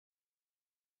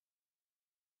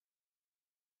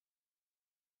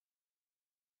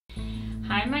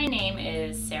Hi, my name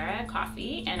is Sara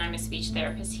and I'm a speech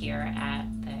therapist here at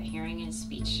the Hearing and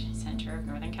Speech Center of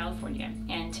Northern California.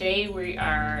 And today we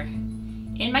are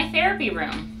in my therapy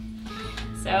room.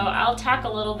 So I'll talk a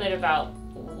little bit about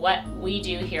what we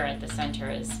do here at the center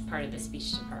as part of the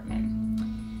speech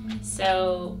department.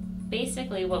 So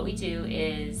basically what we do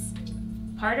is,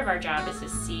 part of our job is to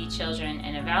see children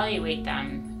and evaluate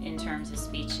them in terms of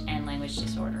speech and language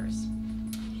disorders.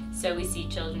 So we see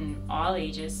children of all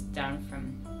ages, down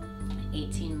from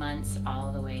 18 months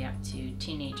all the way up to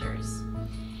teenagers.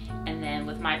 And then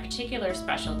with my particular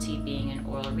specialty being in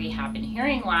oral rehab and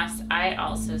hearing loss, I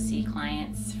also see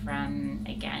clients from,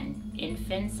 again,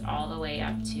 infants all the way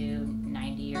up to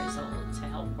 90 years old to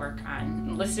help work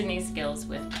on listening skills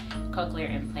with cochlear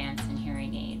implants and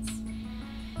hearing aids.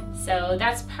 So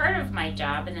that's part of my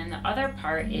job, and then the other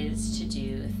part is to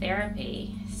do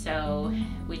therapy,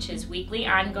 which is weekly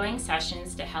ongoing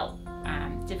sessions to help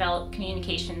develop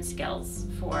communication skills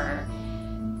for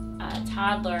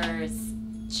toddlers,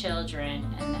 children,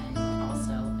 and then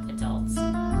also adults.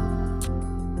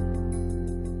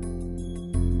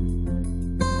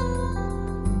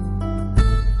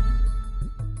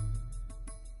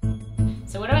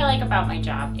 So what do I like about my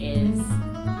job is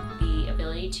the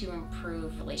ability to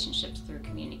improve relationships through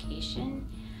communication.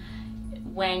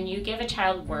 When you give a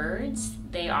child words,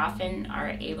 they often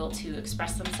are able to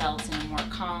express themselves in a more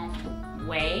calm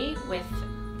way with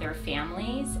their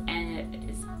families, and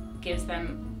it gives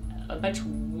them a much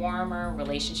warmer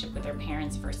relationship with their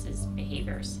parents versus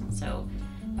behaviors. So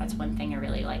that's one thing I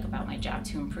really like about my job,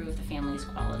 to improve the family's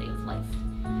quality of life.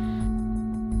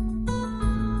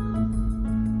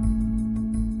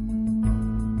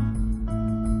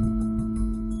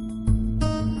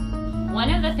 One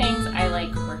of the things I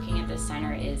like working at this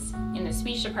center is, in the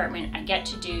speech department, I get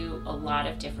to do a lot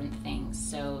of different things.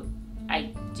 So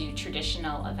I do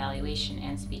traditional evaluation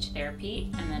and speech therapy,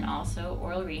 and then also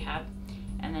oral rehab.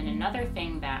 And then another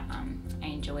thing that I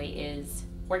enjoy is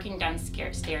working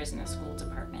downstairs in the school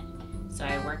department. So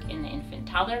I work in the infant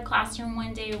toddler classroom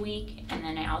 1 day a week, and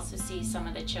then I also see some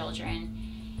of the children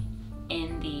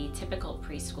in the typical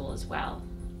preschool as well.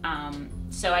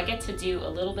 So I get to do a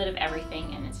little bit of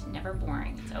everything, and it's never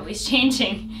boring. It's always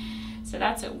changing. So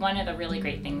that's one of the really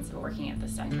great things of working at the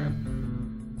center.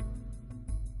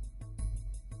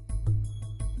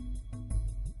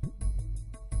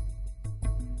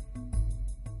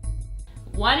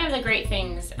 One of the great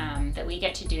things that we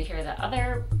get to do here that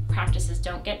other practices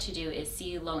don't get to do is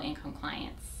see low-income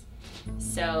clients.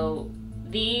 So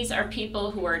these are people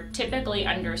who are typically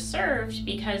underserved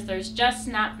because there's just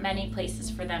not many places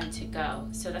for them to go.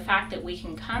 So the fact that we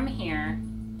can come here,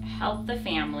 help the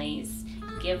families,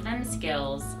 give them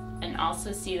skills, and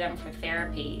also see them for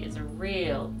therapy is a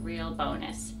real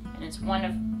bonus. And it's one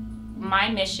of my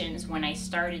missions when I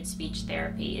started speech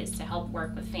therapy, is to help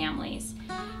work with families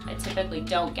that typically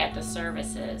don't get the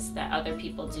services that other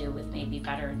people do with maybe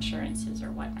better insurances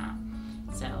or whatnot.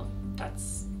 So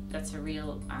that's a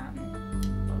real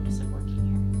bonus of working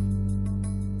here.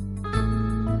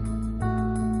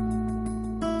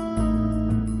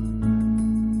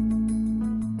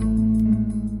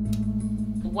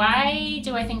 Why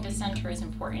do I think the center is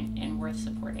important and worth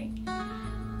supporting?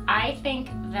 I think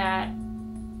that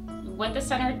what the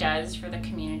center does for the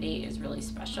community is really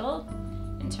special,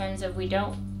 in terms of we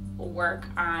don't work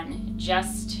on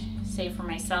just, say for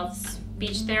myself,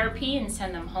 speech therapy and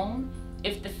send them home.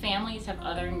 If the families have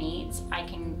other needs, I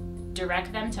can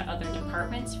direct them to other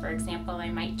departments. For example, I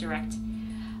might direct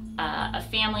a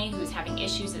family who's having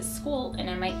issues at school, and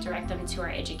I might direct them to our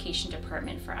education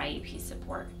department for IEP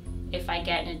support. If I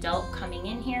get an adult coming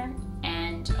in here,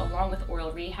 and along with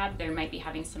oral rehab, they might be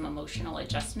having some emotional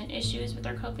adjustment issues with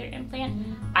their cochlear implant,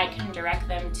 I can direct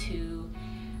them to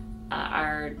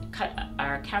our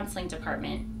counseling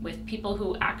department with people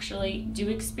who actually do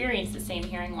experience the same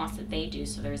hearing loss that they do.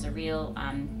 So there's a real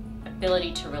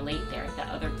ability to relate there that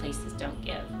other places don't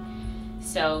give.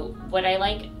 So what I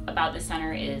like about the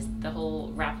center is the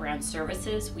whole wraparound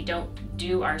services. We don't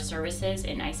do our services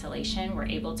in isolation. We're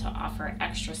able to offer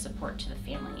extra support to the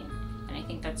family, and I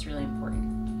think that's really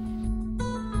important.